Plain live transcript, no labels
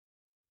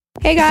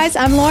Hey guys,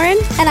 I'm Lauren.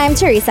 And I'm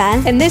Teresa.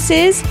 And this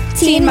is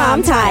Teen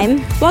Mom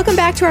Time. Welcome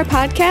back to our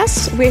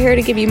podcast. We're here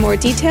to give you more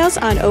details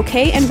on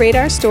OK and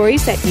Radar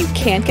stories that you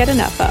can't get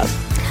enough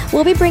of.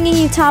 We'll be bringing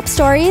you top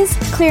stories,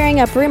 clearing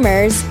up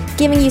rumors,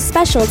 giving you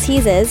special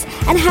teases,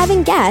 and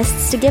having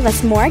guests to give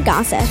us more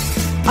gossip.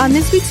 On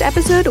this week's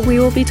episode, we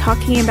will be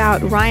talking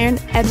about Ryan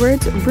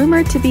Edwards,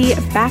 rumored to be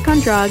back on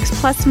drugs,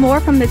 plus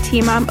more from the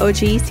Teen Mom OG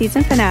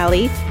season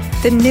finale,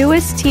 the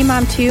newest Teen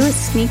Mom 2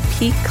 sneak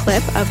peek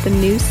clip of the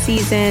new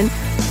season.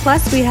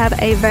 Plus, we have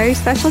a very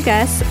special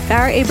guest,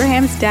 Farrah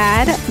Abraham's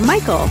dad,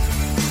 Michael.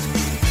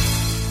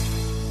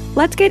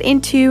 Let's get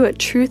into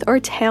Truth or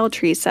Tale,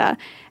 Teresa.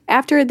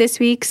 After this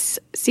week's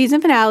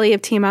season finale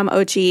of Teen Mom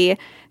OG,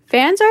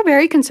 fans are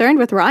very concerned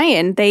with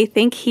Ryan. They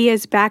think he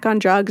is back on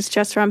drugs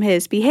just from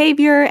his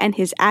behavior and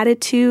his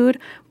attitude.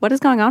 What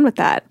is going on with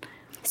that?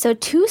 So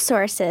 2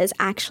 sources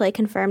actually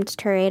confirmed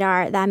to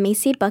Radar that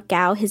Macy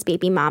Buckow, his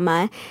baby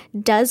mama,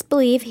 does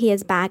believe he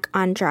is back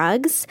on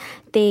drugs.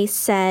 They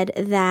said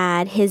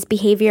that his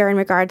behavior in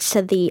regards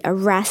to the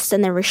arrest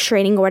and the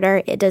restraining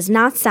order, it does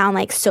not sound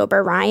like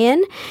sober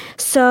Ryan.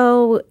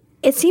 So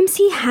it seems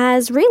he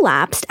has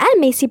relapsed.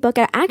 And Macy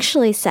Buckow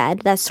actually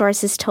said that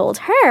sources told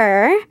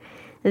her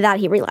that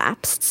he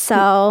relapsed.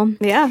 So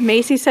yeah,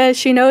 Macy says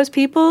she knows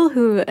people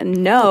who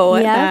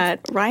know that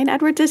Ryan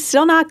Edwards is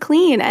still not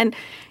clean. And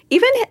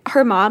even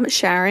her mom,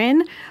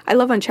 Sharon, I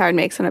love when Sharon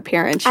makes an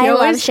appearance. I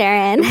love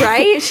Sharon.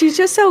 Right? She's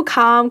just so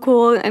calm,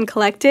 cool, and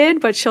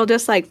collected, but she'll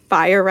just like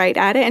fire right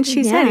at it. And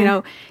she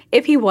said,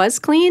 if he was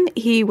clean,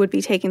 he would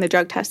be taking the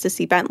drug test to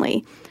see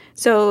Bentley.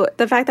 So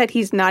the fact that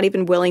he's not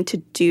even willing to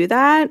do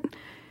that,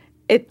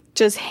 it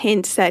just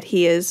hints that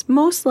he is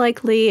most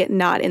likely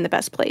not in the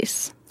best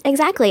place.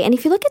 Exactly. And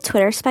if you look at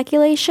Twitter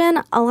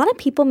speculation, a lot of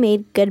people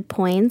made good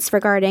points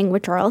regarding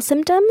withdrawal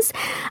symptoms.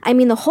 I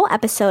mean, the whole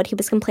episode, he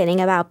was complaining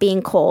about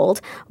being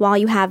cold, while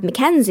you have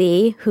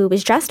Mackenzie, who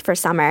was dressed for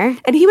summer.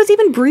 And he was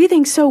even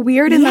breathing so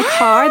weird in the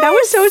car. That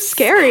was so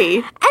scary.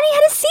 And he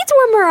had a seat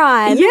warmer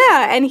on.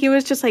 Yeah, and he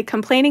was just like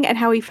complaining and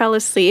how he fell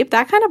asleep.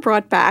 That kind of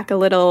brought back a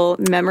little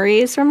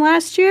memories from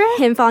last year.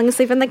 Him falling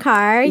asleep in the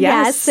car.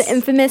 Yes, the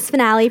infamous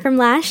finale from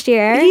last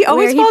year. He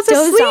always falls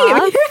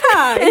asleep.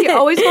 Yeah, he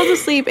always falls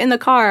asleep in the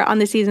car on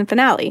the season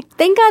finale.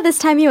 Thank God this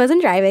time he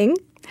wasn't driving.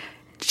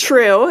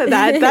 True.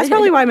 That's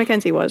probably why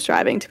Mackenzie was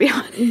driving, to be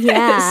honest.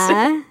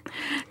 Yeah.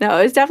 No,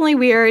 it was definitely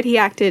weird. He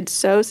acted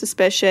so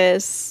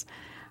suspicious.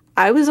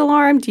 I was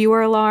alarmed. You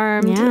were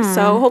alarmed. Yeah.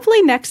 So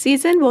hopefully next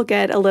season we'll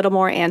get a little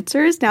more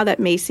answers now that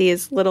Macy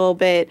is a little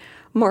bit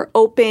more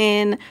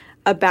open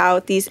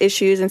about these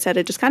issues instead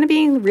of just kind of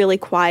being really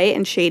quiet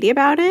and shady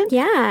about it.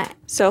 Yeah.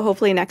 So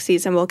hopefully next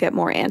season we'll get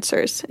more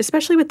answers,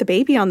 especially with the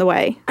baby on the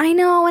way. I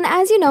know. And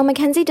as you know,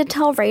 Mackenzie did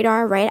tell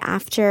Radar right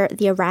after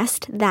the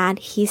arrest that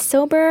he's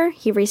sober.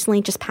 He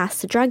recently just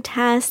passed the drug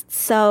test.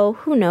 So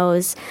who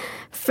knows?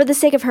 For the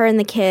sake of her and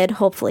the kid,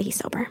 hopefully he's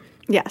sober.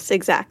 Yes,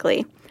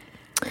 exactly.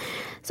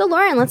 So,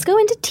 Lauren, let's go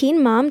into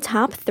Teen Mom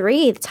Top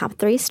 3, the top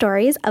 3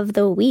 stories of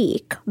the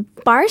week.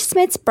 Bar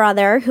Smith's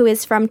brother, who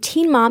is from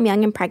Teen Mom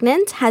Young and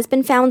Pregnant, has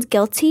been found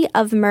guilty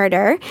of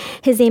murder.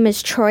 His name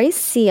is Troy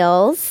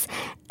Seals.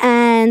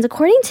 And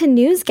according to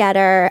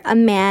NewsGetter, a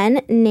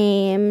man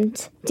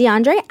named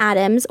DeAndre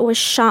Adams was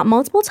shot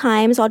multiple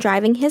times while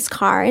driving his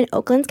car in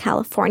Oakland,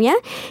 California.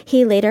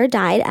 He later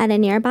died at a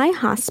nearby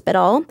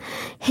hospital.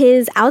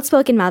 His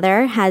outspoken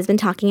mother has been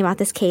talking about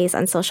this case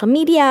on social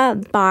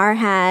media. Bar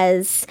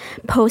has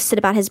posted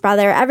about his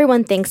brother.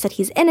 Everyone thinks that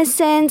he's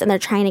innocent and they're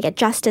trying to get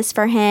justice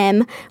for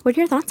him. What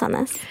are your thoughts on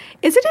this?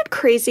 Isn't it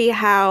crazy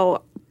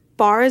how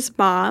Bar's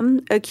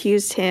mom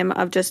accused him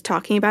of just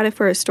talking about it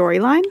for a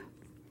storyline?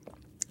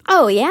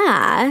 Oh,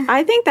 yeah.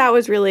 I think that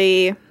was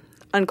really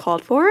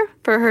uncalled for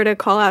her to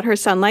call out her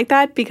son like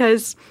that,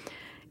 because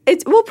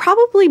it will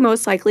probably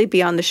most likely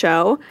be on the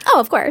show. Oh,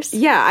 of course.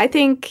 Yeah, I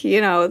think,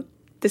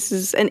 this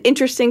is an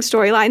interesting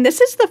storyline.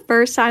 This is the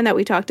first time that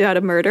we talked about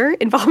a murder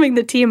involving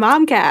the Teen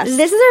Mom cast.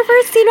 This is our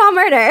first Teen Mom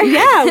murder.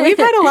 Yeah, we've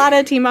had a lot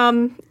of Teen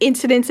Mom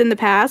incidents in the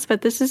past,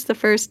 but this is the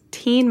first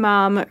Teen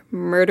Mom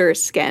murder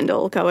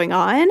scandal going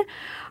on.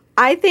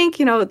 I think,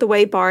 the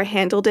way Bar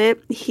handled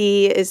it,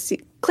 he is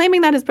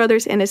claiming that his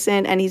brother's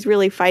innocent, and he's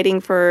really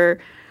fighting for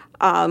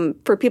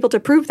people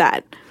to prove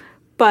that.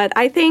 But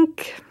I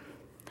think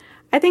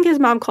his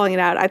mom calling it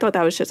out, I thought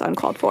that was just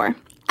uncalled for.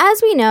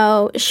 As we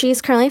know,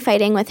 she's currently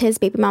fighting with his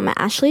baby mama,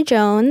 Ashley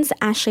Jones.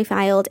 Ashley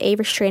filed a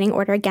restraining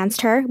order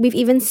against her. We've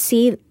even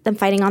seen them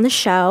fighting on the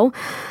show.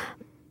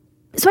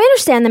 So I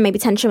understand there may be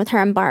tension with her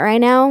and Bar right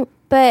now,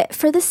 but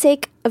for the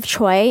sake of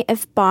Troy,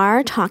 if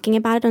Bar talking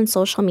about it on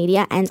social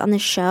media and on the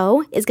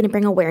show is going to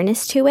bring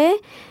awareness to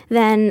it,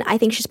 then I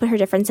think she's put her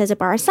differences at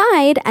Bar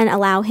aside and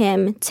allow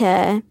him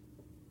to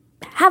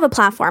have a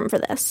platform for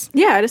this.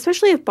 Yeah, and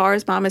especially if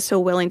Bar's mom is so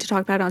willing to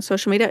talk about it on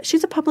social media.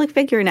 She's a public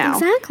figure now.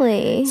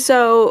 Exactly.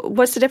 So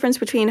what's the difference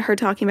between her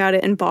talking about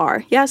it and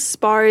Bar? Yes,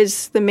 Bar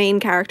is the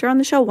main character on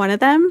the show, one of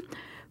them,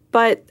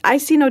 but I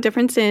see no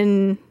difference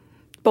in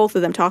both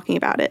of them talking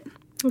about it.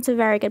 That's a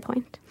very good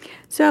point.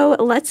 So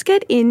let's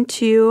get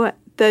into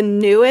the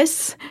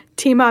newest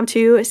Teen Mom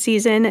 2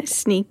 season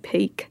sneak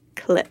peek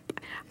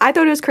clip. I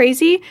thought it was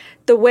crazy.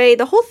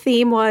 The whole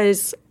theme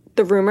was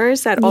the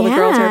rumors that all the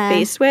girls are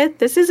faced with.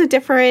 This is a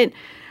different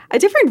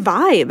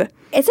vibe.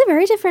 It's a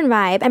very different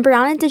vibe. And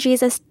Brianna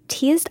DeJesus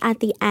teased at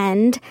the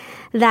end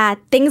that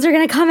things are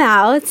going to come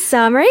out. So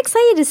I'm very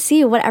excited to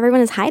see what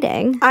everyone is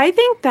hiding. I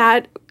think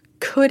that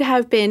could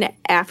have been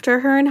after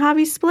her and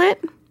Javi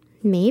split.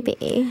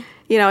 Maybe.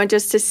 And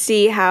just to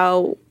see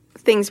how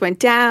things went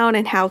down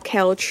and how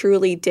Kale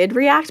truly did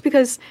react.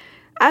 Because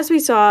as we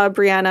saw,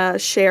 Brianna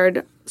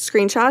shared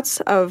screenshots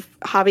of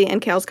Javi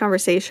and Kale's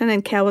conversation,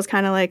 and Kale was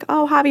kind of like,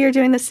 oh, Javi, you're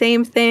doing the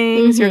same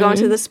things. You're going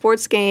to the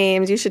sports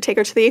games. You should take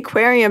her to the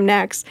aquarium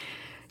next.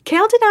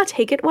 Kale did not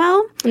take it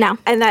well. No.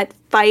 And that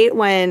fight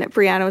when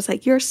Brianna was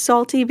like, you're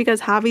salty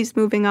because Javi's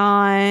moving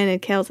on, and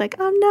Kale's like,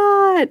 I'm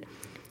not.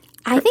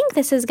 I think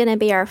this is going to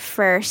be our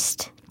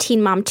first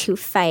Teen Mom 2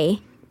 fight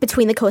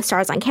between the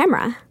co-stars on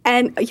camera.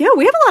 And yeah,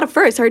 we have a lot of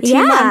firsts. Our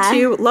Teen Mom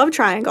 2 love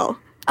triangle.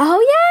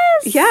 Oh,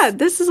 yes. Yeah,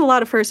 this is a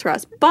lot of firsts for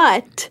us.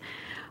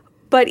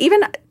 But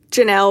even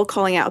Janelle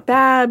calling out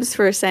Babs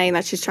for saying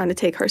that she's trying to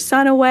take her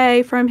son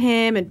away from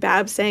him, and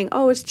Babs saying,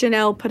 oh, it's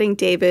Janelle putting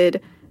David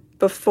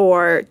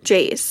before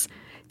Jace.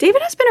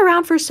 David has been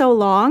around for so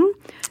long.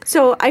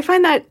 So I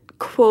find that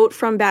quote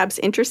from Babs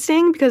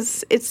interesting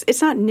because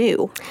it's not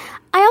new.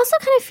 I also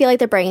kind of feel like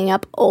they're bringing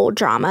up old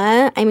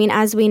drama. I mean,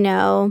 as we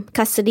know,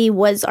 custody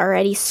was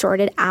already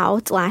sorted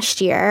out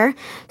last year.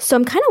 So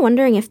I'm kind of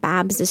wondering if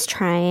Babs is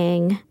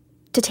trying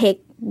to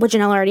take what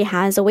Janelle already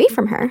has away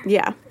from her.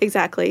 Yeah,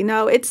 exactly.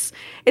 No, it's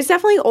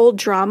definitely old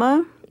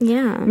drama.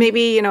 Yeah.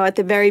 Maybe, at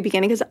the very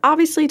beginning, because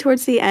obviously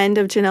towards the end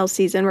of Janelle's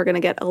season, we're going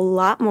to get a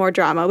lot more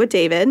drama with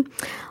David.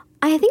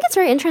 I think it's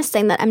very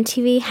interesting that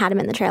MTV had him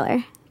in the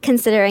trailer,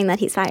 considering that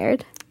he's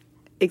fired.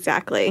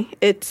 Exactly.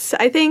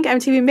 I think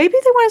MTV, maybe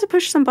they wanted to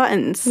push some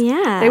buttons.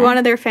 Yeah. They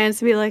wanted their fans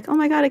to be like, oh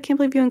my God, I can't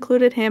believe you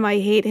included him. I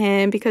hate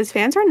him. Because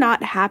fans are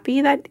not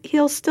happy that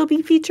he'll still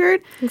be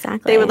featured.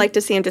 Exactly. They would like to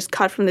see him just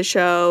cut from the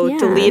show,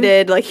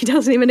 deleted, like he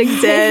doesn't even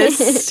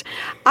exist.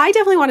 I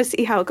definitely want to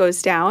see how it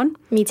goes down.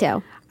 Me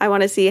too. I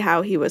want to see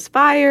how he was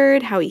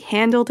fired, how he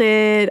handled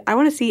it. I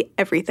want to see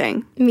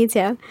everything. Me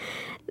too.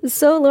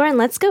 So, Lauren,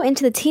 let's go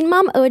into the Teen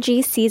Mom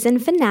OG season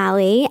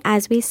finale.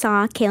 As we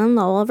saw Kaylin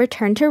Lowell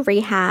return to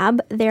rehab,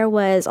 there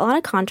was a lot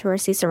of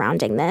controversy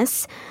surrounding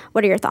this.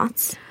 What are your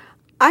thoughts?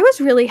 I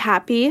was really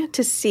happy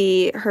to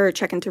see her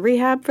check into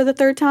rehab for the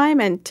third time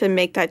and to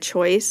make that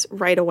choice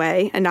right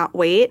away and not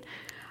wait.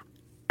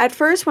 At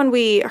first, when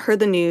we heard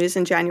the news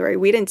in January,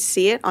 we didn't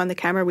see it on the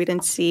camera. We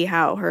didn't see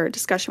how her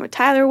discussion with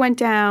Tyler went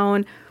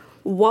down,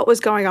 what was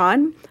going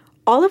on.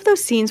 All of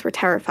those scenes were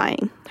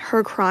terrifying.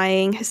 Her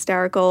crying,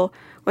 hysterical.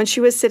 When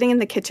she was sitting in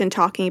the kitchen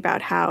talking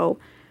about how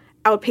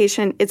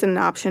outpatient isn't an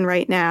option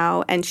right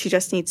now and she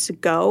just needs to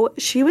go,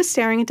 she was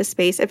staring into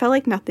space. It felt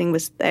like nothing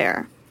was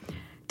there.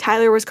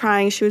 Tyler was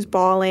crying. She was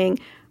bawling.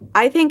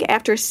 I think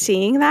after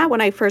seeing that, when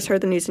I first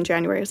heard the news in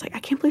January, I was like, I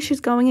can't believe she's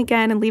going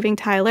again and leaving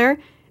Tyler.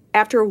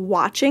 After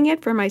watching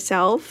it for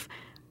myself,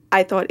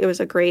 I thought it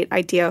was a great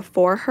idea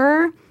for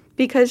her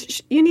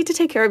because you need to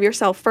take care of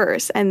yourself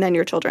first and then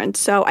your children.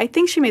 So I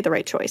think she made the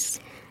right choice.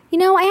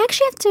 I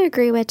actually have to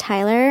agree with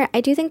Tyler. I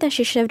do think that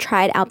she should have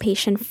tried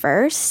outpatient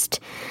first.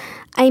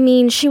 I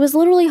mean, she was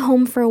literally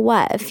home for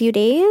what, a few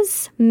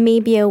days?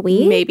 Maybe a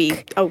week?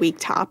 Maybe a week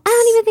tops. I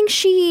don't even think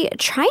she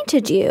tried to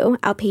do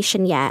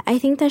outpatient yet. I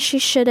think that she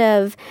should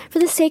have, for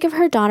the sake of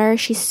her daughter,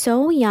 she's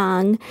so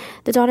young.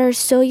 The daughter is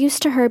so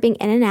used to her being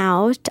in and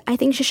out. I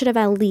think she should have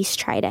at least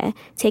tried it.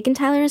 Taken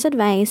Tyler's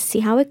advice, see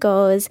how it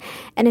goes.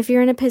 And if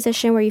you're in a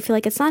position where you feel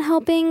like it's not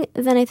helping,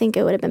 then I think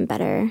it would have been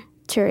better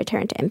to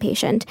return to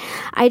inpatient.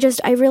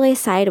 I really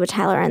side with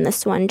Tyler on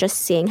this one, just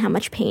seeing how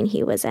much pain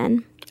he was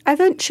in. I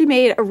thought she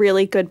made a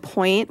really good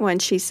point when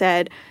she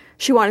said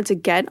she wanted to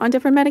get on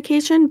different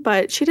medication,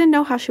 but she didn't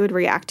know how she would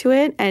react to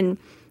it, and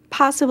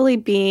possibly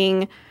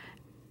being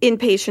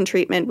inpatient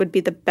treatment would be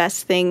the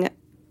best thing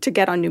to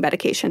get on new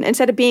medication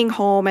instead of being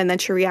home and then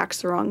she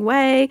reacts the wrong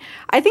way.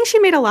 I think she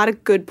made a lot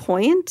of good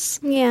points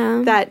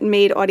that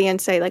made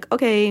audience say, like,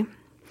 okay,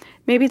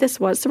 maybe this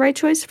was the right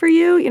choice for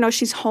you.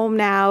 She's home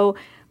now.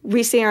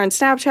 We see her on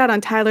Snapchat,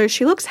 on Tyler.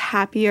 She looks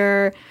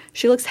happier.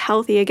 She looks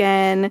healthy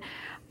again.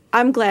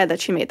 I'm glad that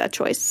she made that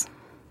choice.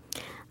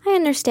 I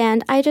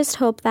understand. I just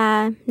hope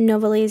that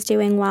Novali is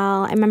doing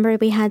well. I remember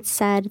we had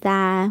said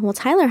that,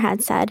 Tyler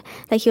had said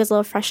that he was a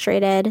little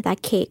frustrated,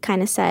 that Kate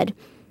kind of said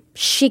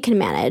she can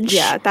manage.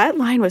 Yeah, that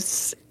line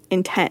was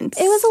intense.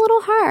 It was a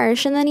little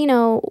harsh. And then,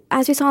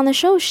 as we saw on the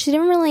show, she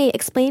didn't really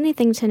explain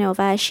anything to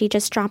Nova. She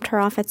just dropped her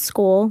off at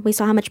school. We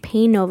saw how much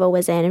pain Nova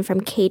was in, and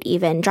from Kate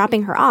even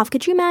dropping her off.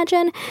 Could you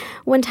imagine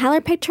when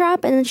Tyler picked her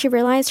up and then she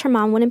realized her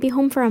mom wouldn't be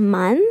home for a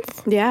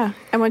month? Yeah.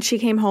 And when she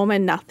came home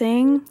and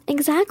nothing.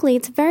 Exactly.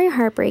 It's very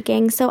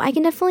heartbreaking. So I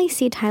can definitely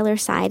see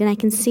Tyler's side, and I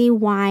can see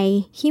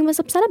why he was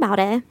upset about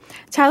it.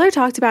 Tyler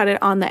talked about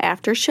it on the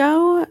after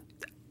show.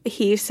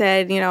 He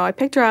said, I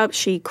picked her up.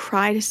 She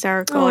cried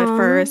hysterical at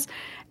first.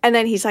 And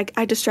then he's like,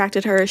 I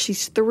distracted her.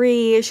 She's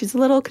 3. She's a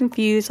little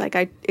confused. Like,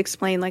 I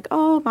explained, like,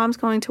 oh, mom's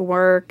going to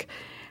work.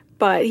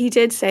 But he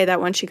did say that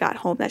when she got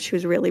home that she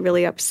was really,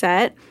 really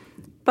upset.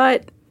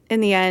 But in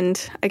the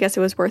end, I guess it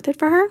was worth it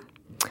for her.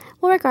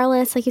 Well,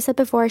 regardless, like you said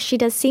before, she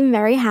does seem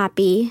very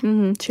happy.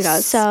 Mm-hmm, she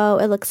does. So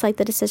it looks like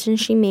the decision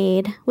she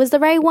made was the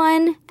right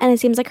one. And it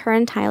seems like her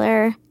and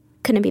Tyler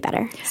couldn't be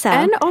better. So.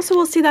 And also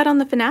we'll see that on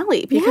the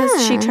finale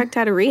because she checked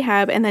out of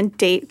rehab and then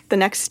the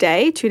next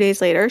day, 2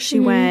 days later, she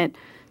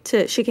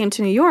came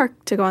to New York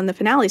to go on the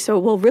finale. So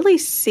we'll really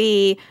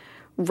see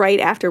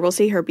right after, we'll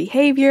see her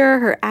behavior,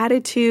 her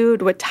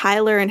attitude, what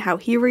Tyler and how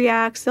he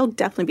reacts. They'll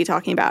definitely be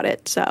talking about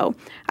it. So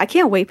I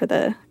can't wait for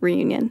the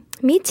reunion.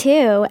 Me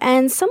too.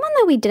 And someone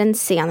that we didn't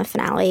see on the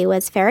finale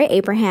was Farrah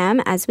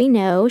Abraham. As we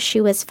know, she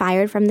was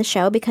fired from the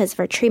show because of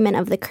her treatment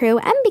of the crew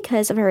and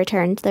because of her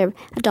return to the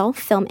adult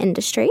film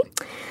industry.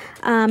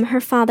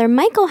 Her father,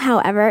 Michael,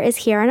 however, is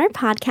here on our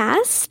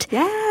podcast.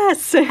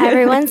 Yes.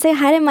 Everyone say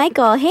hi to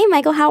Michael. Hey,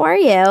 Michael, how are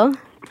you?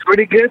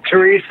 Pretty good,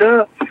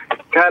 Teresa.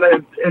 Kind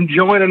of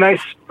enjoying a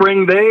nice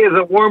spring day as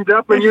it warmed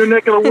up in your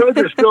neck of the woods.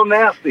 It's still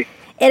nasty.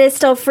 It is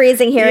still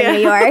freezing here in New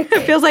York.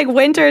 It feels like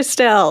winter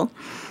still.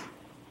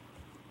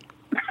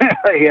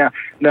 Yeah.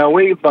 No,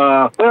 we've,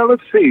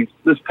 let's see.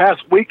 This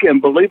past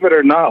weekend, believe it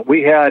or not,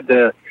 we had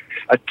a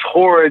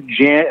torrid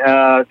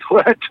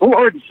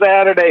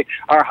Saturday.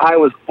 Our high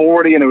was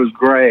 40 and it was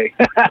gray.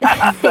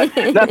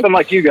 Nothing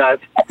like you guys.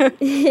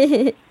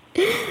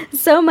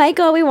 So,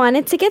 Michael, we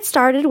wanted to get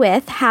started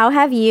with how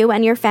have you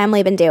and your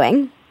family been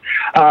doing?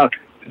 To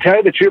tell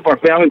you the truth, our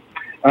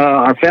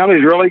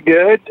family's really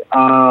good.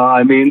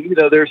 I mean,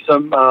 there's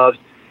some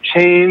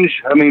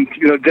change. I mean,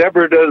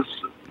 Deborah does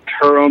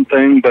her own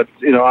thing, but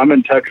I'm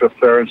in touch with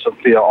Farrah and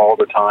Sophia all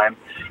the time.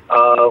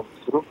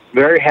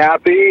 Very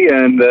happy,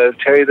 and to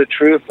tell you the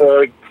truth,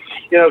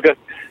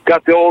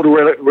 got the old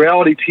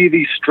reality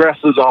TV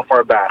stresses off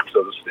our back,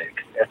 so to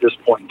speak, at this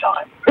point in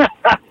time.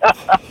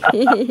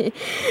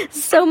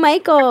 So,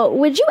 Michael,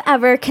 would you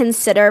ever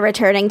consider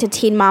returning to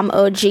Teen Mom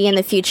OG in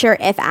the future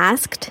if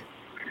asked?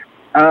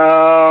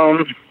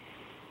 There's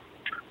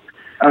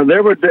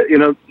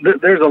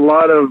a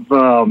lot of.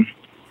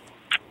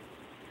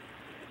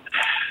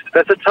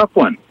 That's a tough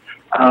one.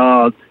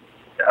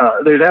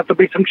 There'd have to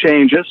be some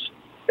changes,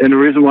 and the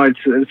reason why I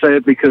say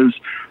it because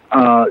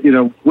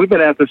we've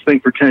been at this thing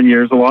for 10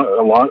 years. A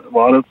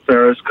lot of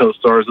Farrah's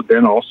co-stars have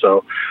been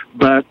also,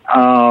 but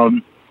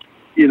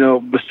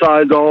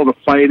besides all the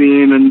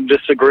fighting and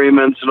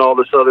disagreements and all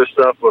this other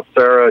stuff with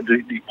Farrah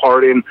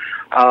departing,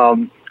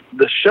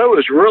 the show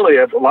is really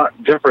a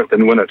lot different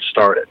than when it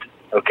started.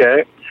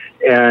 Okay,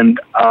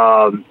 and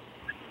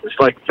it's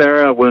like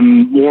Farrah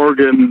when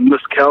Morgan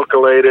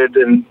miscalculated,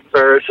 and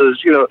Farrah says,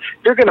 if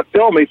you're going to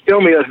film me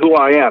as who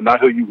I am,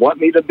 not who you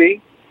want me to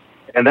be.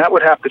 And that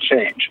would have to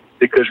change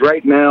because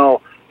right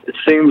now it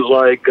seems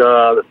like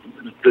the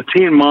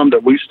Teen Mom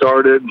that we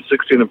started in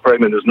 16 and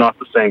Pregnant is not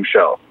the same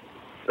show.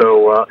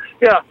 So,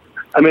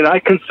 I mean, I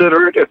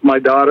consider it if my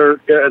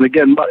daughter, and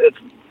again,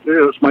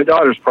 it's my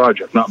daughter's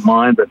project, not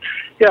mine, but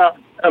yeah,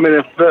 I mean,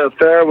 if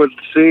Farrah would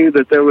see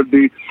that there would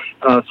be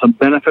some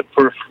benefit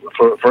for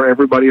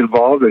everybody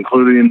involved,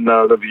 including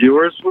the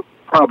viewers,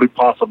 probably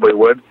possibly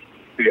would.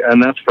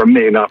 And that's from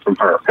me, not from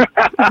her.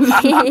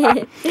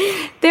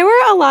 There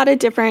were a lot of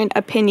different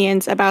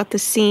opinions about the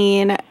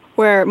scene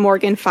where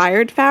Morgan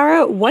fired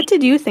Farrah. What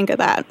did you think of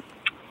that?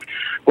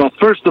 Well,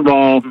 first of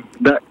all,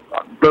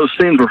 those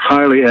scenes were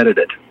highly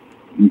edited.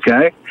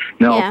 Okay,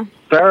 now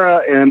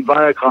Farrah and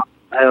Viacom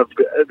have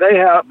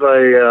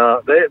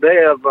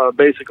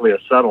basically a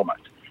settlement.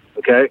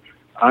 Okay,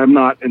 I'm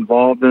not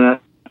involved in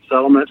that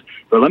settlement,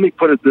 but let me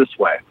put it this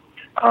way.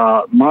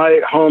 My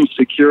home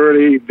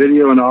security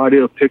video and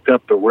audio picked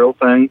up the real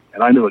thing,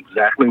 and I knew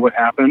exactly what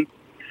happened.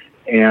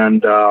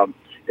 And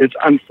it's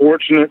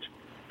unfortunate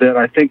that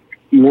I think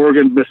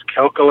Morgan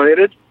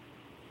miscalculated.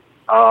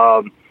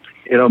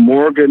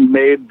 Morgan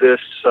made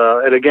this,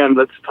 and again,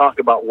 let's talk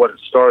about what it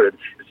started.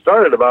 It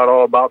started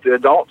all about the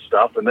adult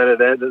stuff, and then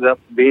it ended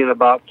up being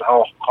about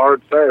how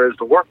hard Farrah is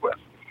to work with.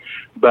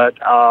 But,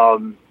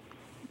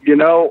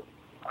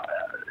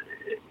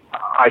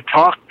 I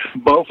talked to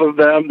both of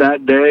them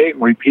that day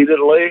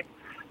repeatedly.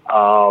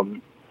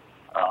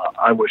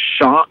 I was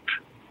shocked.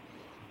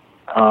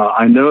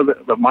 I know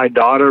that my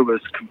daughter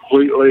was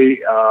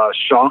completely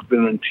shocked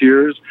and in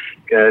tears.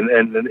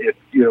 And if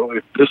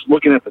just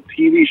looking at the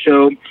TV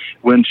show,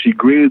 when she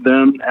greeted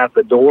them at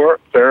the door,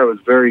 Farrah was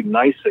very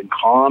nice and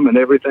calm and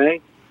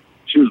everything.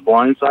 She was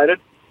blindsided.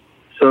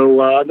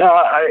 So I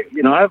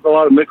have a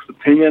lot of mixed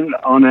opinion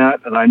on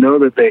that, and I know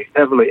that they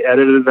heavily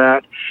edited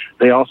that.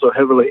 They also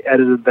heavily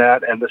edited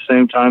that at the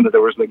same time that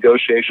there was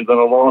negotiations and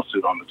a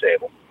lawsuit on the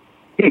table.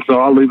 So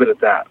I'll leave it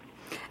at that.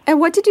 And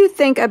what did you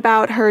think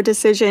about her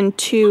decision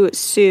to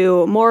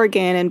sue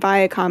Morgan and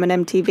Viacom and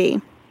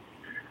MTV?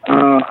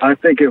 I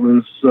think it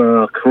was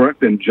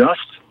correct and just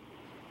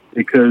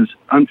because,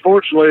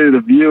 unfortunately,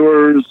 the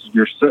viewers,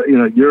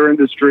 your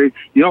industry,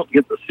 you don't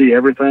get to see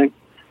everything.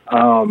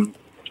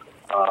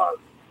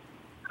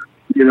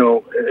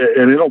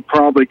 and it'll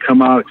probably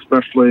come out,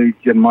 especially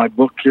in my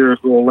book here a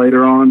little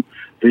later on.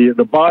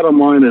 The bottom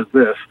line is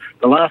this: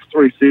 the last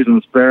 3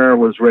 seasons, Farrah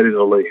was ready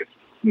to leave.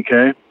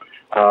 Okay,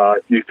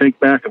 if you think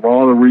back of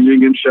all the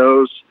reunion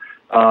shows,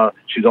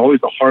 she's always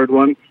the hard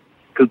one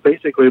because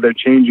basically they're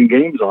changing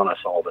games on us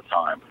all the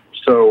time.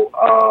 So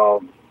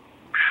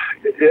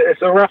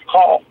it's a rough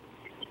call.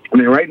 I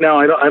mean, right now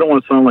I don't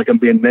want to sound like I'm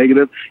being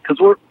negative because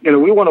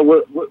we want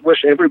to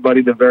wish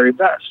everybody the very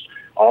best.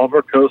 All of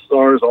our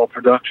co-stars, all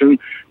production,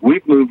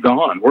 we've moved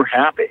on. We're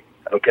happy.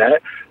 Okay,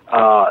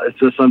 it's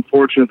just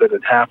unfortunate that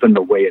it happened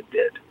the way it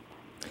did.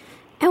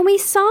 And we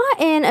saw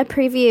in a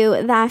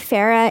preview that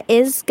Farrah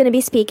is going to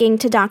be speaking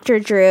to Dr.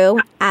 Drew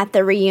at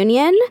the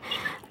reunion.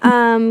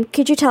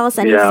 Could you tell us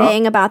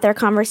anything about their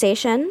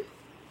conversation?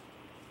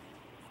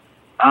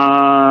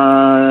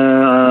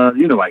 I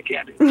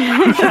can't.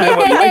 I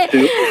would like to.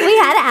 We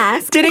had to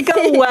ask. Did it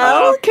go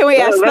well? Can we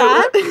ask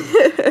that?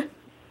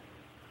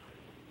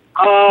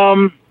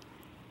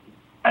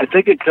 I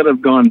think it could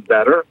have gone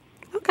better.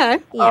 Okay.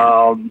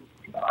 Yeah.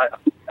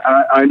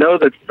 I know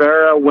that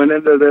Farrah went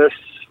into this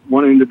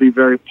wanting to be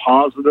very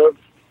positive,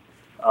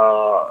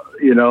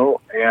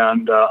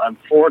 and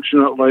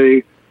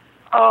unfortunately,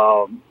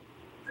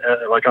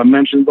 like I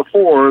mentioned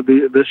before,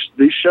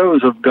 these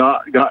shows have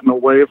gotten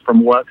away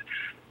from what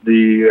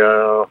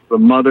the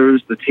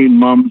mothers, the teen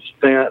moms'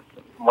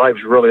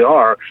 lives really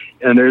are,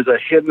 and there's a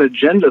hidden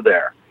agenda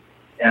there,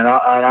 and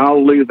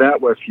I'll leave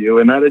that with you.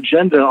 And that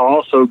agenda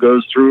also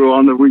goes through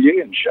on the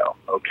reunion show.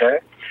 Okay,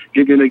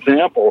 give you an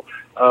example: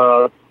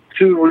 2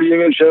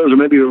 reunion shows, or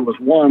maybe it was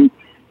one.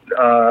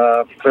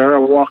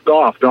 Farrah walked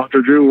off.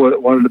 Dr. Drew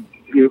wanted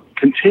to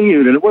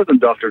continued, and it wasn't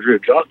Dr. Drew.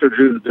 Dr.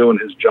 Drew is doing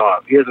his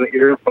job. He has an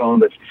earphone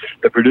that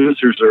the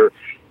producers are,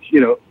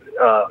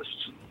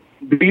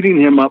 beating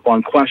him up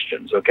on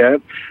questions. Okay,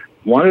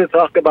 wanted to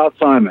talk about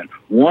Simon.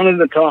 Wanted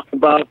to talk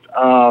about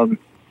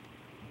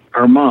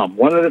her mom.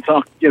 Wanted to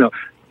talk.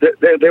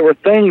 There were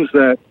things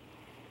that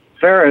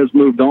Farrah has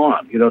moved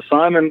on.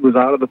 Simon was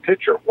out of the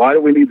picture. Why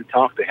do we need to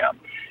talk to him?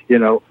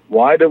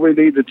 Why do we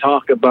need to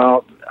talk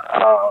about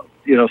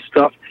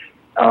stuff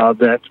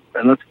that?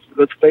 And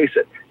let's face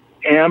it.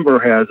 Amber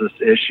has this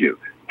issue.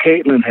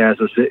 Caitlin has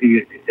this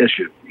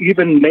issue.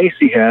 Even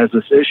Macy has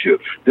this issue.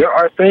 There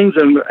are things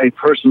in a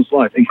person's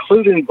life,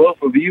 including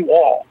both of you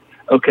all,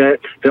 okay,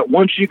 that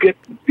once you get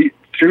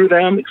through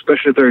them,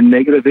 especially if they're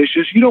negative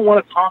issues, you don't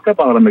want to talk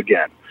about them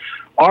again.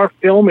 Our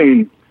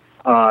filming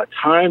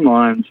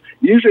timelines,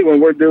 usually when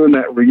we're doing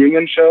that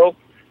reunion show,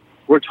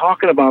 we're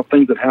talking about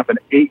things that happened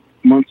 8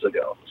 months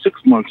ago,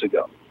 6 months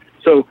ago.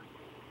 So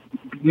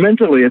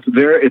mentally, it's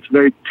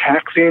very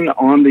taxing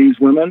on these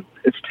women.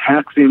 It's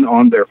taxing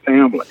on their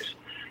families.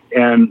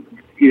 And,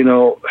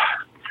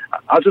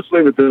 I'll just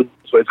leave it this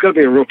way. It's going to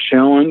be a real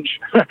challenge.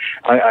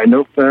 I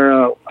know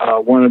Farrah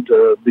wanted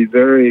to be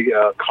very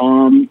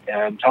calm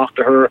and talk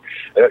to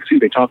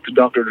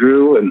Dr.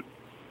 Drew and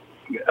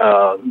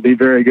be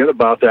very good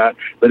about that.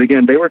 But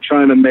again, they were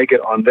trying to make it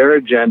on their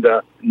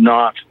agenda,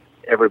 not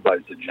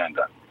everybody's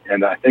agenda.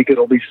 And I think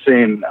it'll be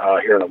seen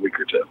here in a week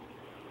or two.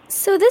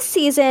 So this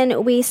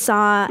season, we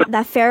saw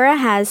that Farrah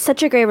has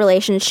such a great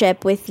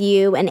relationship with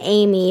you and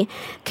Amy.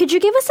 Could you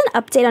give us an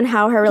update on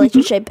how her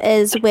relationship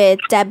is with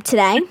Deb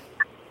today?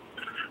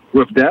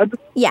 With Deb?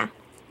 Yeah.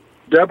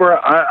 Deborah,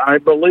 I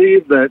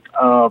believe that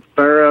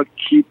Farrah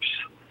keeps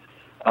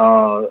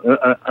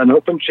an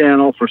open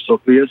channel for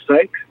Sophia's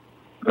sake,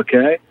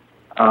 okay?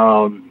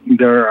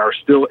 There are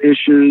still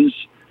issues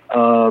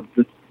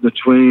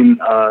between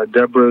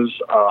Deborah's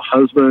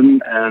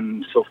husband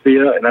and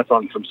Sophia, and that's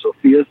from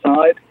Sophia's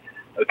side.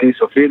 Okay,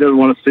 Sophia doesn't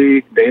want to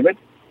see David.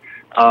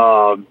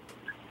 I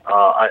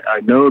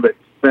know that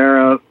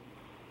Farrah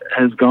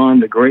has gone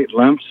to great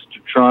lengths to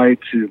try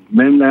to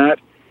mend that,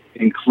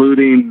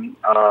 including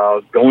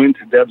going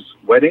to Deb's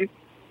wedding.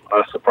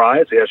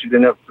 Surprise. Yeah, she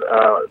didn't have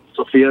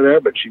Sophia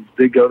there, but she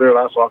did go there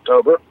last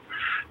October.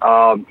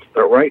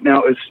 But right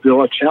now it's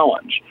still a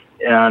challenge.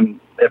 And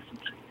if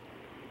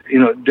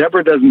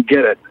Deborah doesn't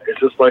get it. It's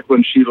just like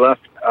when she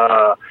left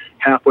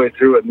halfway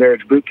through at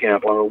Marriage Boot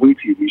Camp on a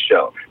WeTV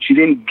show. She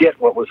didn't get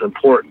what was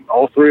important.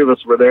 All 3 of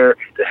us were there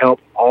to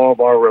help all of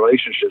our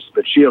relationships,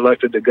 but she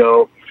elected to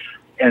go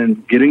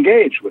and get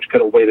engaged, which could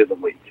have waited a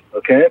week.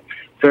 Okay?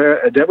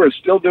 Deborah is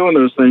still doing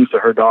those things to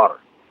her daughter.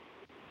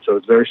 So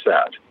it's very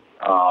sad.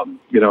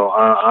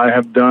 I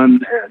have done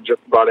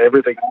just about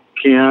everything I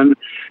can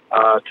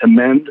to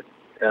mend.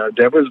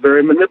 Deborah's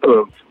very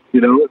manipulative.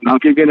 And I'll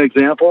give you an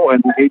example,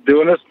 and I hate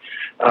doing this.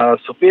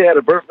 Sophia had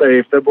a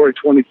birthday February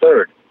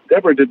 23rd.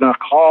 Deborah did not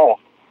call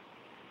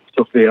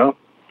Sophia,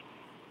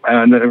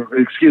 and the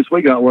excuse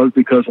we got was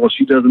because,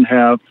 she doesn't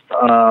have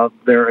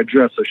their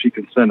address so she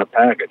can send a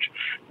package.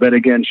 But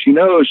again, she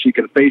knows she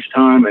can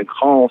FaceTime and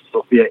call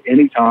Sophia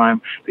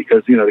anytime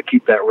because, to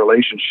keep that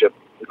relationship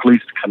at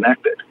least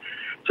connected.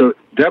 So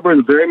Deborah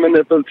is very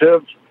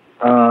manipulative.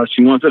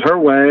 She wants it her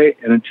way,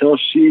 and until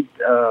she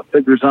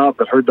figures out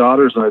that her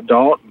daughter's an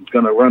adult and is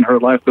going to run her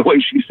life the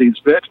way she sees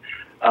fit,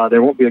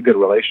 there won't be a good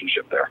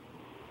relationship there.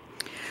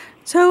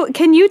 So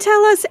can you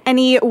tell us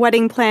any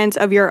wedding plans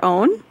of your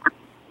own?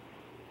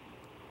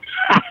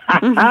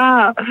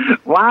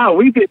 Wow,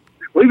 we've been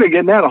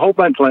getting that a whole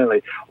bunch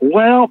lately.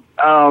 Well,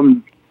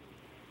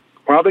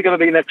 probably going to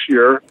be next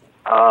year.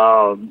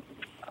 I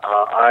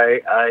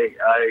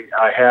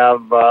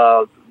have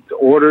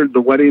ordered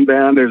the wedding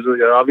band. There's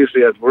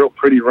obviously a real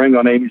pretty ring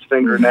on Amy's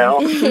finger now.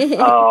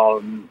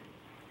 We're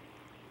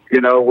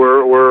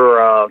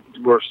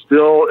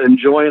still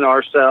enjoying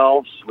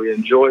ourselves. We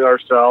enjoy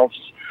ourselves.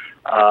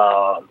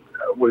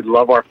 We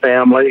love our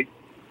family.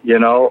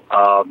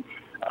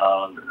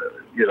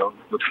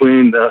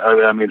 Between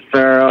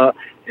Farrah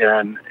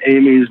and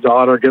Amy's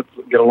daughter get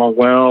along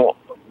well.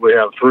 We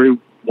have 3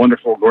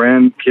 wonderful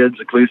grandkids,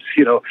 at least,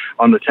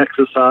 on the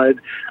Texas side.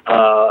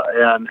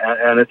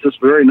 And it's just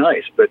very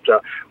nice. But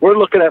we're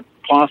looking at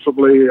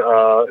possibly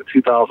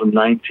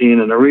 2019.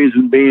 And the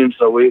reason being,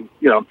 so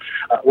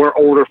we're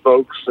older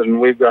folks and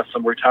we've got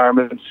some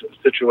retirement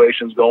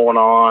situations going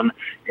on.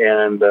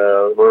 And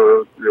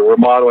we're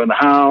remodeling the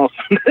house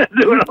and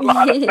doing a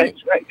lot of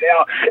things right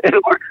now. And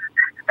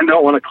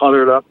don't want to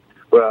clutter it up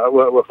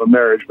with a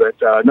marriage. But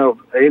no,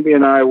 Amy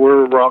and I,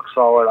 we're rock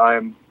solid. I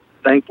am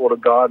thankful to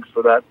God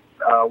for that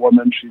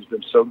woman. She's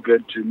been so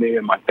good to me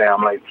and my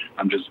family.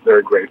 I'm just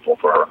very grateful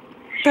for her.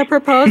 The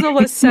proposal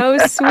was so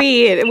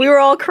sweet. We were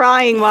all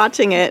crying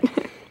watching it.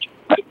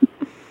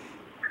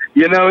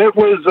 It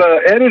was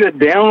edited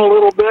down a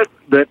little bit,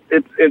 but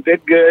it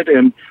did good.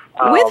 And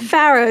with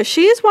Farrah,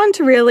 she is one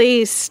to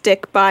really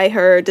stick by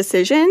her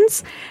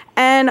decisions.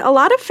 And a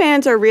lot of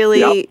fans are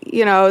really,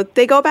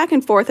 they go back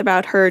and forth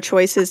about her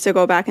choices to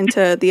go back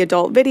into the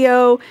adult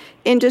video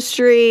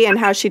industry and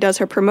how she does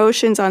her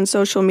promotions on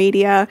social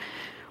media.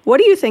 What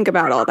do you think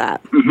about all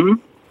that? Mm-hmm.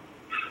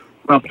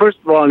 Well, first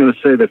of all, I'm going to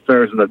say that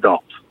Farrah's an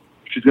adult.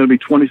 She's going to be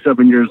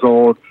 27 years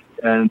old,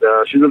 and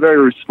she's a very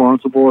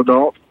responsible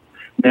adult.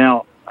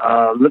 Now,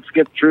 let's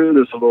get through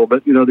this a little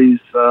bit.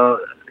 Everybody's,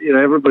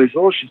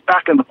 she's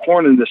back in the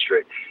porn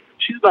industry.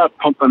 She's not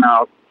pumping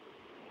out,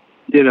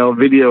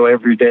 video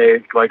every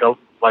day like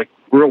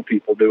real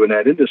people do in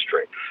that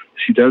industry.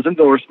 She does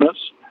endorsements.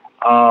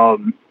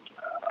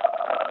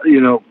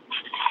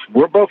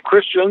 We're both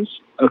Christians,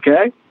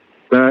 okay?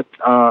 But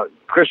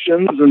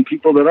Christians and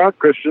people that aren't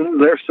Christians,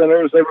 they're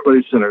sinners.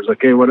 Everybody's sinners,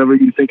 okay? Whatever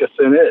you think a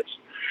sin is.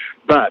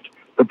 But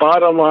the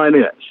bottom line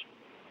is,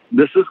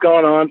 this has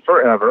gone on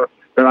forever.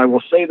 And I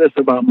will say this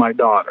about my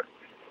daughter.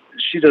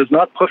 She does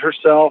not put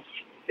herself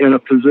in a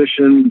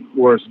position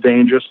where it's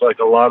dangerous like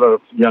a lot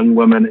of young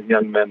women and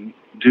young men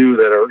do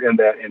that are in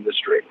that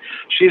industry.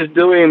 She's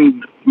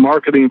doing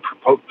marketing,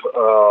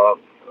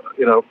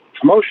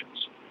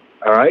 promotions,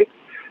 all right?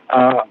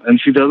 And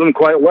she does them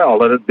quite well,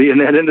 let it be in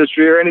that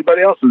industry or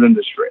anybody else's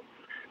industry.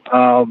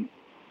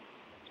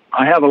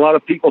 I have a lot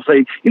of people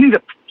say, you need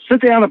to sit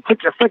down and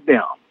put your foot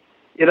down.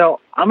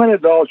 I'm an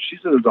adult. She's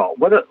an adult.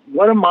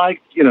 What am I,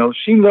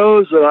 she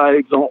knows that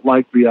I don't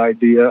like the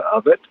idea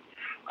of it.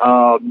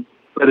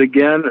 But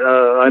again,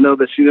 I know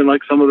that she didn't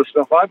like some of the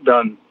stuff I've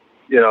done,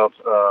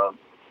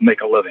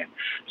 make a living.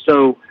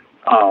 So,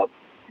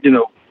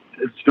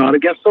 it's not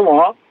against the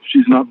law.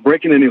 She's not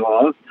breaking any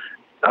laws.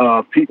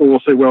 People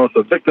will say, well, it's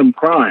a victim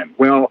crime.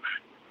 Well,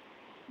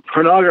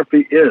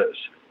 pornography is,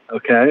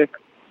 okay?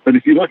 But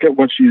if you look at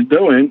what she's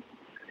doing,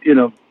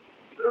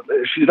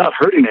 she's not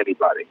hurting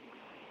anybody.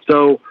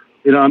 So,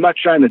 I'm not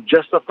trying to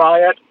justify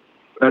it,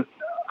 but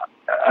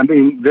I'm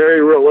being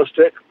very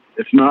realistic.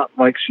 It's not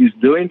like she's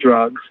doing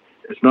drugs.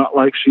 It's not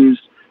like she's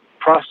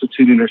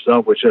prostituting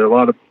herself, which a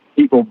lot of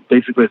people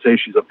basically say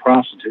she's a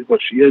prostitute,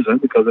 but she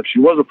isn't, because if she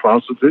was a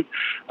prostitute,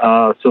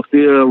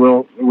 Sophia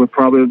would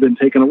probably have been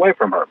taken away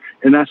from her,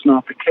 and that's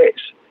not the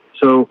case.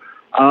 So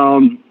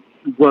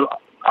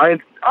what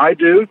I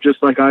do,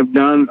 just like I've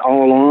done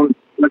all along,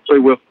 especially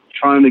with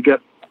trying to get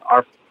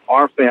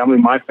our family,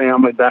 my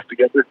family, back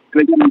together.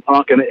 And again, I'm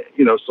talking,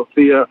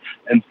 Sophia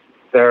and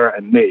Farrah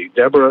and me.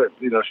 Deborah,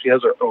 she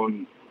has her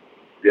own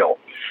deal.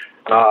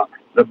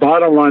 The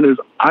bottom line is,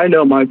 I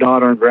know my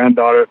daughter and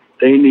granddaughter,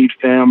 they need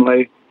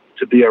family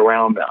to be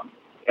around them.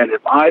 And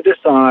if I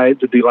decide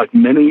to be like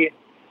many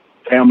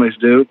families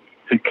do,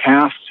 to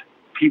cast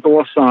people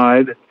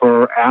aside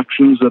for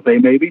actions that they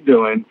may be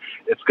doing,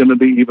 it's going to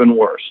be even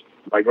worse.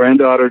 My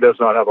granddaughter does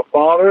not have a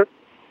father.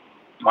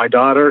 My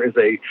daughter is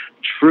a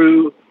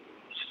true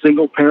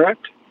single parent,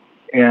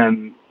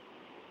 and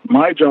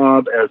my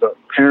job as a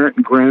parent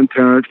and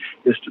grandparent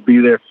is to be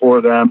there for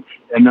them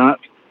and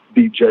not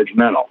be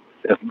judgmental.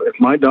 If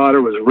my daughter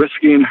was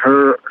risking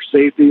her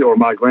safety or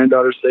my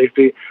granddaughter's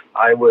safety,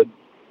 I would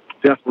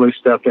definitely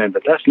step in,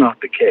 but that's not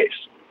the case.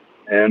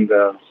 And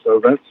so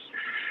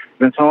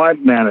that's how I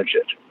manage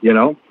it,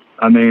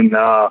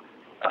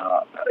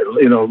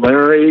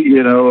 Larry,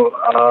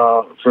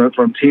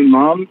 from Teen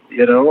Mom,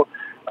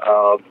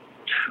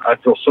 I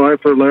feel sorry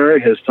for Larry.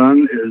 His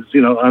son is,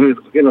 we've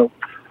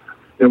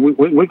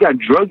got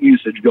drug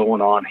usage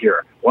going on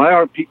here. Why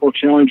aren't people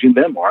challenging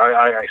them more?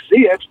 I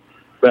see it,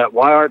 but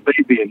why aren't they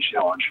being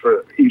challenged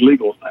for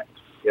illegal things?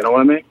 You know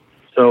what I mean?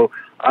 So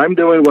I'm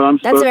doing what I'm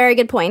supposed to. That's a very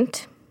good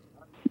point.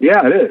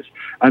 Yeah, it is.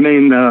 I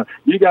mean,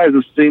 you guys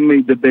have seen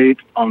me debate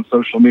on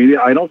social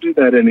media. I don't do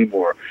that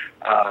anymore.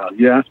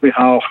 You ask me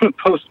how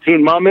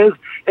post-teen mom is.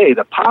 Hey,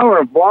 the power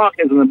of block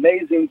is an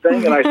amazing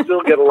thing, and I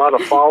still get a lot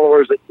of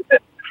followers.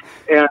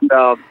 And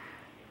a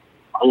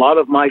lot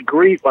of my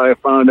grief, I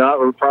found out,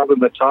 were probably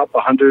in the top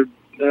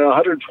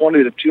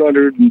 120 to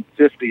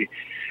 250,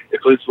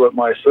 at least what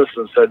my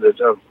assistant said,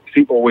 that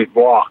people we've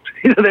blocked.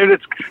 They're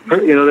just,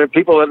 they're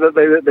people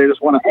that they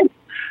just want to hate.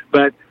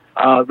 But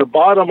the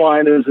bottom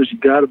line is you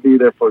got to be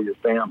there for your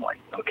family,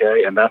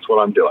 okay? And that's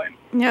what I'm doing.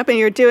 Yep, and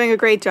you're doing a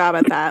great job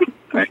at that.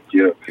 Thank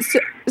you.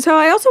 So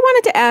I also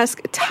wanted to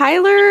ask,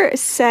 Tyler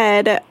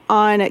said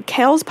on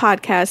Kel's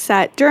podcast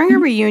that during a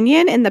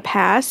reunion in the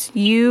past,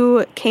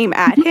 you came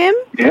at him.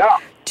 Yeah.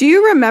 Do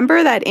you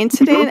remember that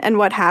incident and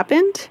what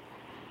happened?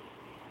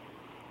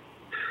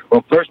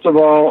 Well, first of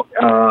all,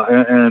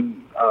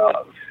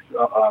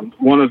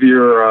 one of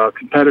your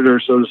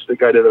competitors, so to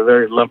speak, I did a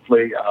very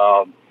lengthy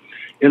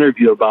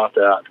interview about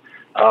that.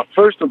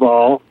 First of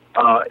all,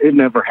 it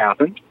never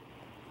happened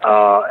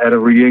at a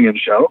reunion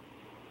show.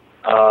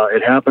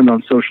 It happened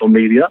on social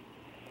media.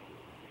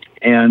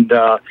 And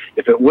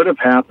if it would have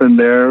happened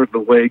there, the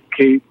way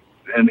Kate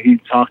and he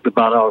talked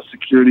about how a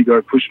security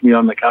guard pushed me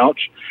on the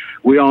couch,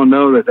 we all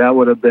know that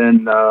would have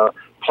been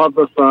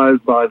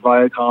publicized by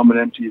Viacom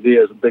and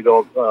MTV as a big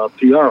old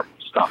PR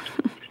stunt.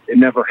 It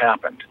never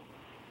happened.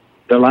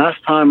 The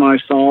last time I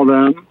saw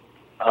them,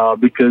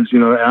 because,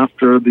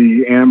 after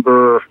the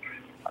Amber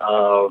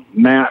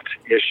Matt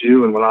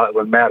issue and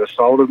when Matt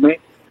assaulted me,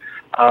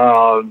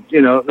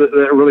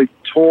 that really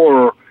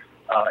tore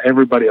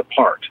everybody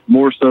apart,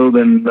 more so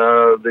than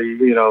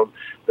the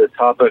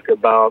topic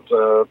about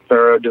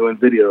Farrah doing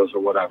videos or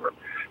whatever.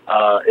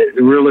 It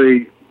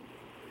really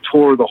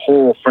tore the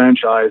whole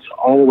franchise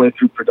all the way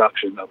through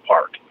production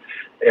apart.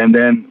 And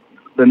then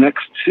the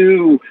next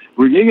two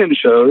reunion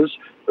shows,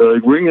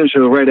 the reunion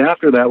show right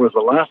after that was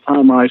the last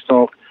time I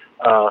saw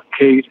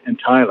Kate and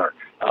Tyler.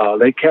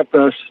 They kept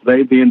us,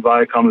 they being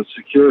Viacom and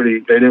security,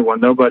 they didn't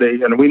want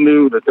nobody, and we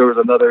knew that there was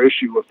another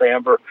issue with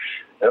Amber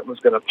that was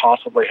going to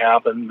possibly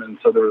happen, and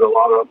so there was a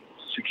lot of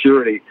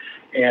security.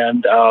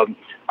 And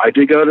I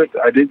did get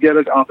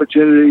an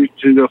opportunity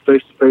to go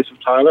face to face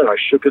with Tyler. I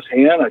shook his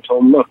hand. I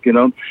told him, look,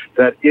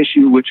 that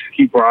issue which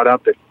he brought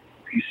up that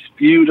he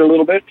spewed a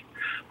little bit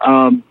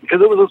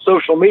because it was on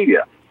social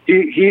media.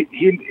 He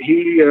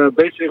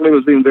basically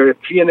was being very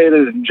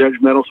opinionated and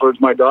judgmental towards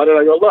my daughter.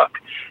 And I go, look,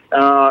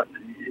 and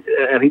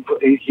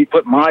he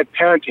put my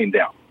parenting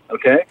down,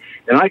 okay?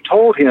 And I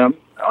told him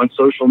on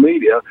social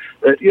media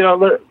that,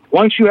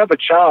 once you have a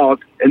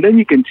child, and then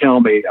you can tell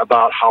me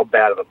about how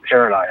bad of a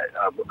parent I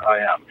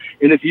am.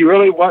 And if you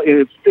really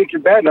think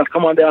you're bad enough,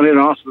 come on down here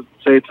and also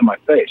say it to my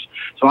face.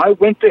 So I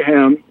went to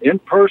him in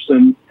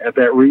person at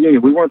that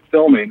reunion. We weren't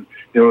filming.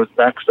 It was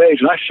backstage.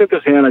 And I shook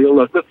his hand. I go,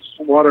 look, this is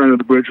water under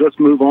the bridge. Let's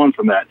move on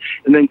from that.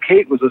 And then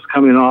Kate was just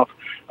coming off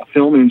a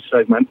filming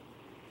segment.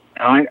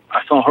 And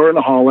I saw her in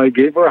the hallway,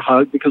 gave her a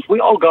hug, because we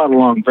all got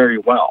along very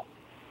well,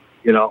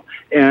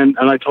 and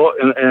I told,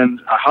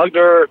 and I hugged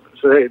her,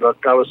 said, hey,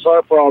 look, I was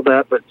sorry for all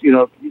that, but,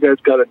 you guys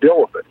got to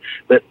deal with it.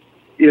 But,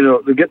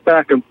 to get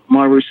back,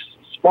 my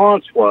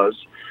response was,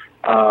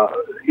 they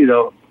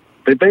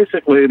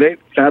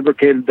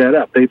fabricated that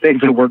up. They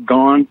think that we're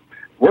gone.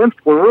 We're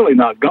really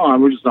not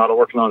gone. We're just not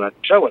working on that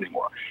show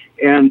anymore.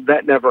 And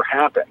that never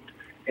happened.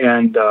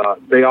 And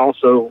they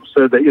also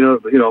said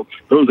that,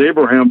 those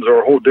Abrahams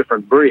are a whole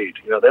different breed.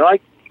 They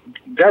like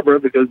Deborah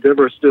because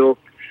Deborah's still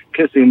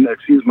kissing,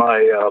 excuse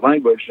my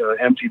language,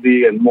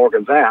 MTV and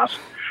Morgan's ass.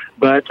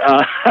 But,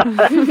 I'm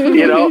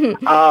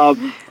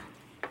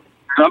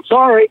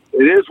sorry.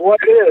 It is what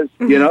it is,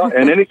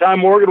 And anytime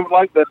Morgan would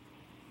like to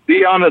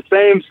be on the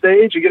same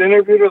stage and get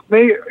interviewed with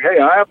me, hey,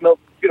 I have no,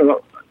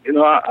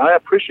 I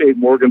appreciate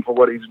Morgan for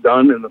what he's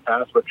done in the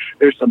past, but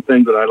there's some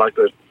things that I'd like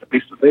to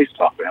face-to-face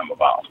talk to him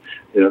about.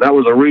 That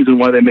was a reason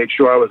why they made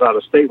sure I was out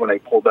of state when they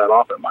pulled that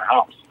off at my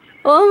house.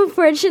 Well,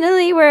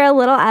 unfortunately, we're a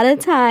little out of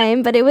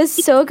time, but it was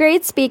so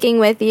great speaking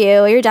with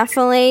you. You're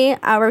definitely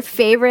our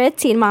favorite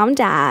teen mom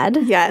dad.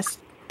 Yes,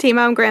 teen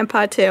mom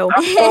grandpa, too.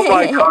 Oh,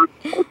 my God.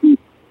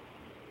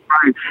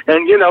 Right.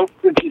 And, give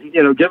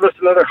us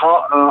another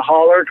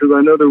holler, because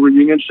I know the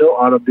reunion show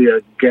ought to be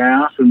a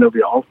gas, and there'll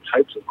be all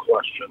types of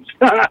questions.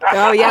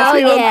 Oh, yes,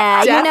 we will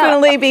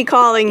definitely be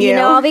calling you.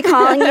 I'll be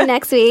calling you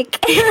next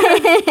week.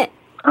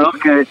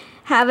 Okay.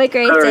 Have a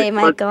great day,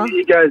 Michael.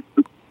 You guys,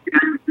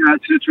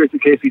 Tracy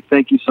Casey,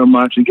 thank you so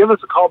much. And give us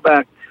a call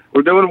back.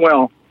 We're doing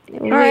well.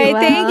 All right.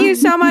 Thank you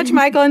so much,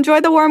 Michael. Enjoy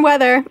the warm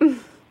weather.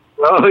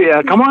 Oh,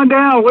 yeah. Come on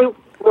down. We'll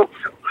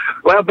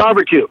have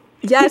barbecue.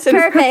 Yes, and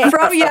perfect.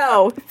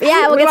 Froyo.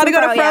 Yeah, we want to go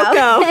to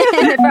Froco.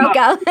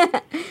 Froco.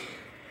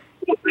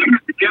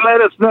 You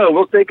let us know.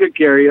 We'll take good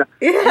care of you.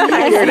 Yeah.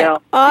 Take care now.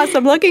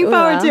 Awesome. Looking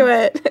forward to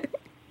it.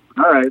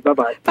 All right.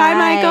 Bye-bye. Bye,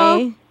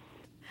 Michael.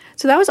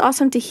 So that was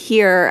awesome to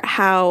hear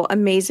how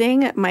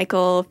amazing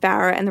Michael,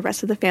 Farrah, and the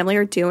rest of the family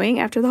are doing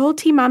after the whole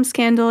Teen Mom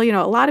scandal.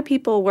 A lot of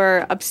people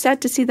were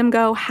upset to see them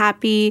go,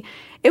 happy.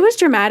 It was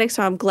dramatic,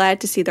 so I'm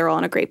glad to see they're all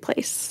in a great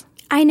place.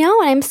 I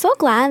know, and I'm so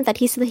glad that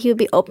he said that he would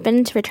be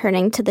open to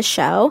returning to the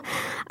show.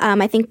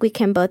 I think we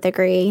can both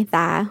agree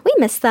that we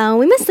miss them.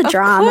 We miss the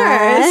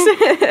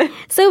drama.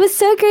 So it was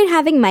so great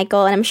having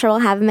Michael, and I'm sure we'll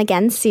have him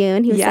again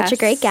soon. He was such a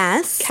great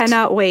guest.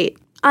 Cannot wait.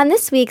 On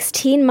this week's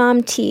Teen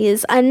Mom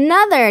Tease,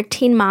 another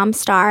Teen Mom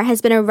star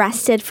has been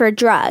arrested for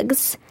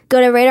drugs. Go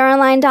to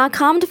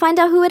RadarOnline.com to find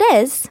out who it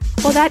is.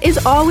 Well, that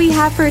is all we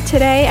have for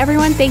today.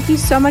 Everyone, thank you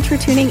so much for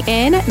tuning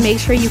in. Make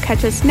sure you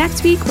catch us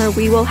next week where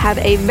we will have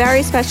a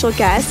very special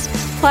guest.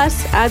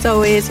 Plus, as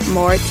always,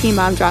 more Teen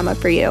Mom drama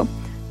for you.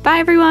 Bye,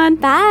 everyone.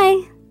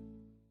 Bye.